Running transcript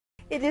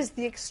It is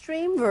the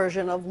extreme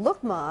version of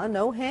Look Ma,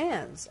 No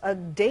Hands, a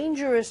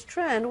dangerous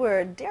trend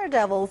where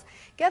daredevils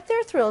get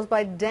their thrills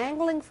by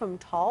dangling from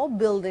tall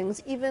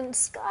buildings, even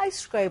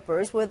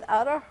skyscrapers,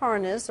 without a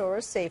harness or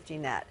a safety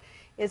net.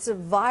 It's a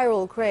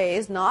viral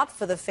craze, not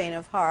for the faint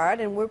of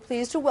heart, and we're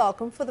pleased to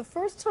welcome for the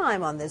first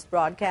time on this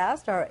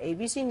broadcast our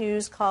ABC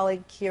News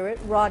colleague Kirit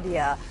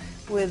Radia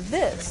with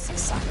this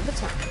sign of the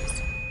times.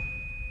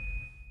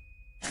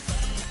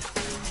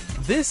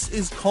 This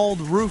is called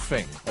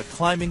roofing, a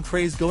climbing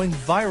craze going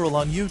viral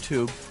on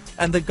YouTube,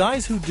 and the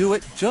guys who do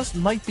it just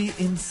might be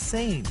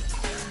insane.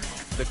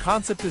 The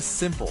concept is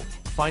simple.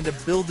 Find a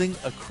building,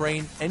 a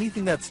crane,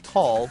 anything that's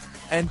tall,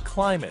 and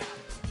climb it.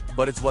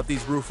 But it's what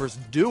these roofers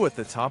do at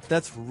the top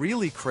that's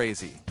really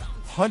crazy.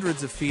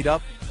 Hundreds of feet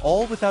up,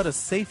 all without a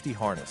safety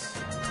harness.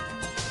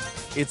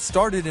 It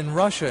started in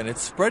Russia and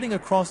it's spreading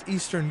across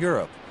Eastern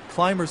Europe.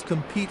 Climbers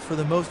compete for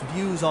the most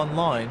views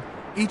online,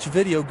 each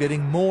video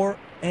getting more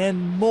and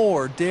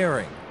more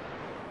daring.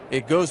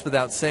 It goes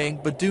without saying,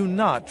 but do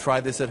not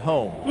try this at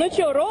home.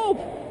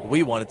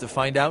 We wanted to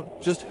find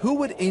out just who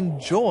would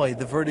enjoy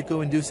the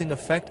vertigo-inducing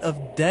effect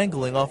of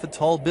dangling off a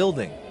tall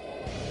building.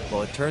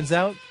 Well, it turns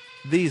out,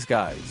 these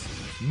guys.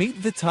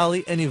 Meet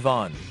Vitaly and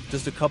Ivan,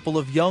 just a couple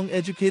of young,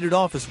 educated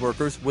office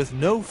workers with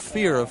no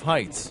fear of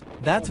heights.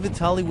 That's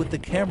Vitaly with the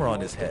camera on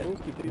his head,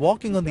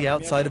 walking on the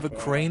outside of a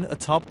crane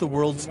atop the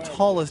world's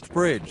tallest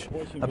bridge,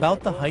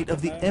 about the height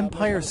of the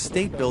Empire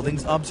State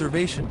Building's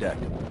observation deck.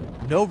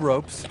 No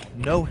ropes,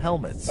 no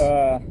helmets.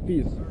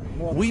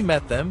 We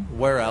met them,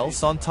 where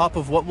else, on top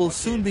of what will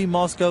soon be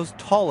Moscow's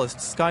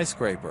tallest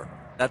skyscraper.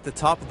 At the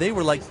top, they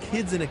were like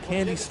kids in a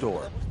candy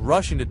store,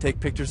 rushing to take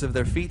pictures of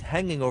their feet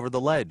hanging over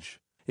the ledge.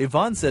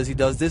 Ivan says he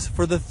does this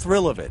for the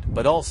thrill of it,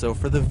 but also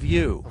for the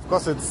view. Of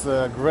course, it's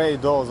a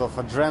great dose of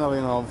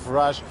adrenaline, of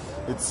rush.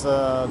 It's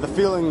the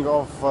feeling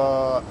of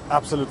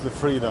absolutely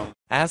freedom.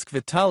 Ask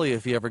Vitaly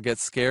if he ever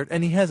gets scared,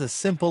 and he has a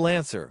simple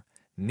answer.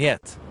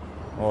 Нет.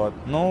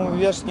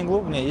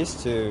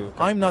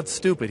 I'm not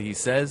stupid, he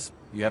says.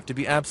 You have to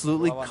be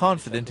absolutely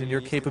confident in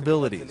your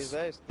capabilities.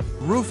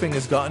 Roofing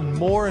has gotten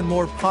more and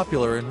more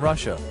popular in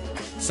Russia.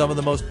 Some of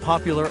the most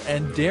popular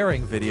and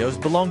daring videos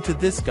belong to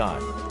this guy,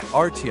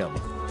 Artyom,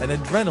 an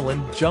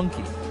adrenaline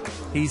junkie.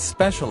 He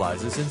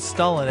specializes in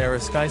Stalin-era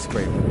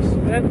skyscrapers.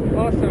 That's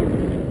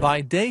awesome.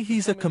 By day,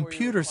 he's a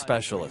computer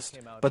specialist,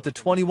 but the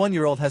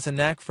 21-year-old has a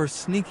knack for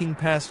sneaking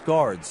past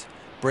guards,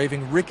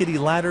 braving rickety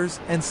ladders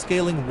and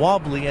scaling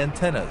wobbly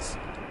antennas,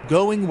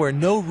 going where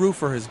no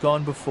roofer has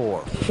gone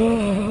before.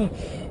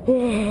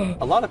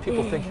 A lot of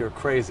people think you're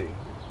crazy.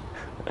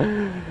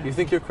 You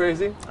think you're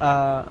crazy?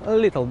 A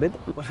little bit.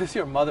 What does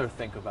your mother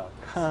think about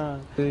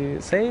this? They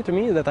say to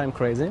me that I'm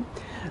crazy.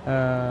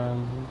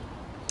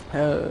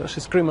 She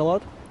screams a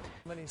lot.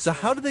 So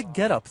how did they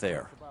get up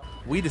there?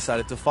 We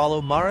decided to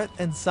follow Marat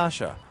and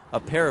Sasha, a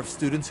pair of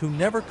students who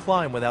never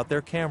climb without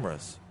their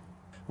cameras.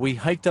 We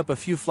hiked up a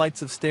few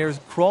flights of stairs,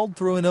 crawled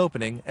through an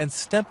opening, and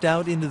stepped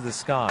out into the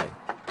sky.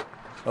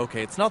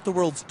 Okay, it's not the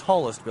world's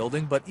tallest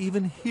building, but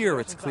even here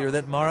it's clear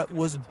that Marat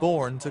was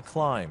born to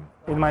climb.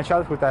 In my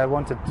childhood, I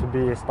wanted to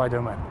be a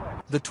Spider-Man.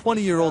 The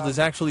 20-year-old is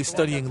actually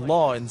studying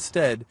law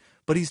instead,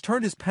 but he's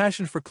turned his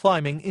passion for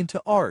climbing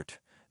into art.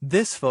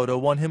 This photo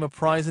won him a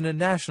prize in a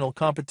national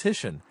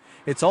competition.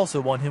 It's also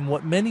won him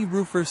what many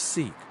roofers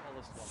seek,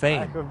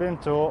 fame. I've been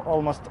to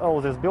almost all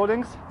these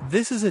buildings.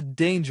 This is a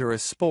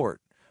dangerous sport.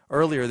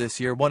 Earlier this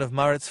year, one of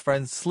Marat's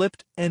friends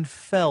slipped and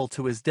fell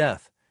to his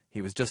death.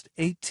 He was just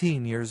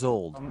 18 years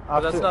old. But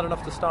that's not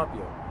enough to stop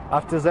you.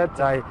 After that,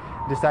 I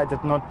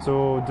decided not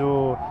to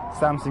do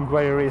something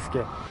very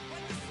risky.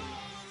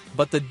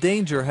 But the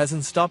danger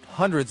hasn't stopped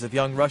hundreds of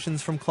young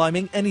Russians from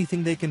climbing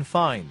anything they can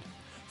find.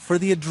 For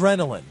the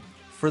adrenaline,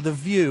 for the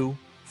view,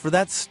 for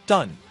that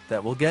stunt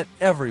that will get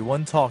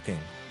everyone talking.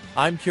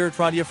 I'm Kirit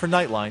Radia for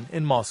Nightline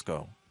in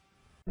Moscow.